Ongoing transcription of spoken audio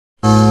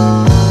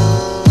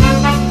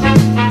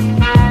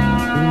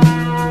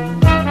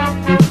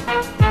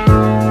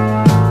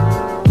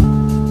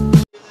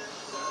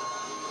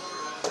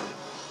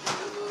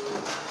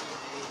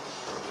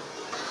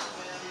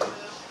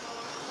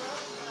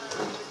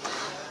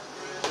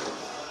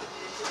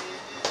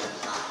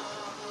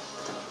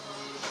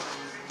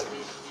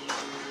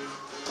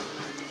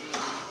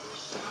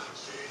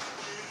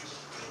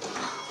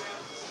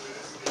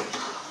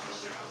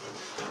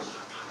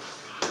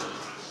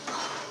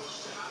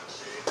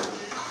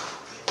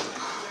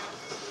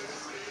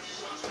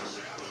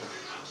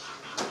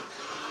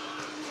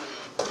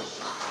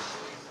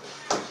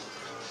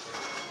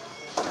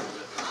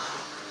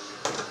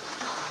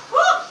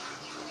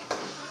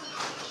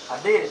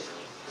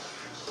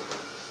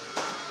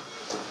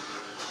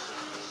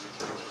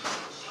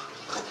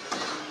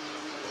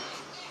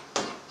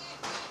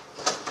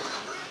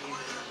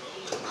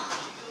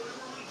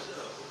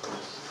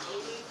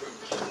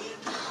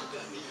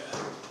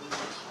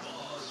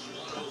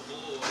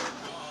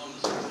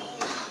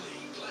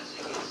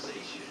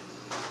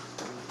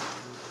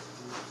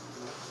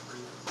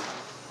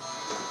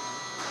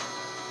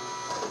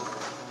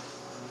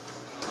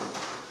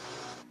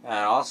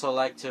also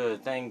like to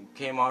thank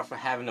Kmart for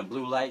having a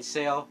blue light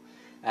sale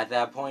at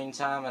that point in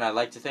time, and I'd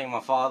like to thank my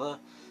father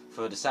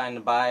for deciding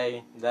to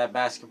buy that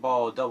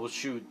basketball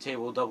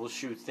table double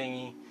shoot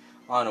thingy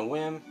on a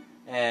whim.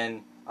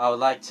 And I would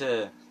like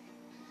to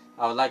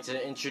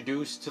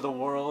introduce to the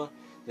world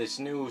this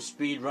new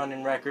speed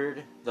running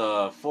record,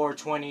 the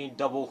 420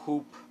 double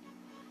hoop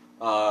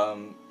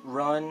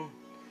run.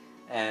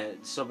 And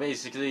so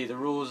basically the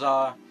rules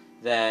are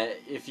that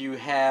if you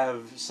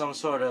have some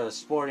sort of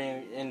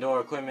sporting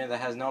indoor equipment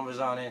that has numbers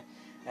on it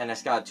and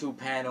it's got 2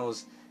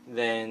 panels,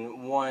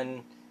 then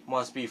one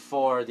must be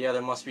 4, the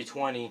other must be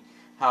 20.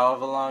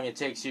 However long it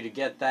takes you to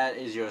get that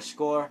is your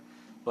score.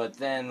 But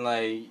then,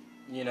 like,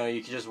 you know,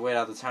 you can just wait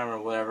out the timer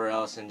or whatever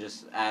else and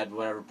just add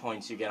whatever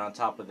points you get on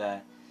top of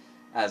that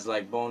as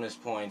like bonus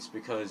points,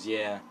 because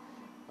yeah,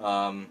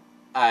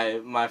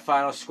 my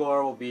final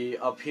score will be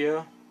up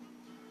here.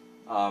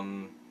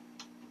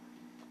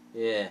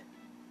 Yeah,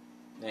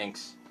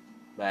 thanks,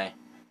 bye.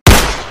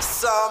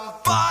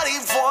 Somebody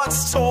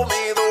once told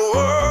me the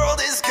world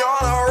is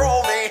gonna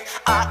roll me.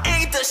 I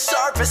ain't the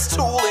sharpest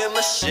tool in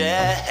the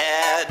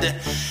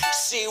shed.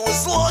 She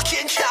was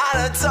looking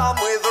kinda dumb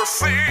with her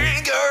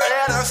finger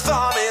and her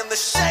thumb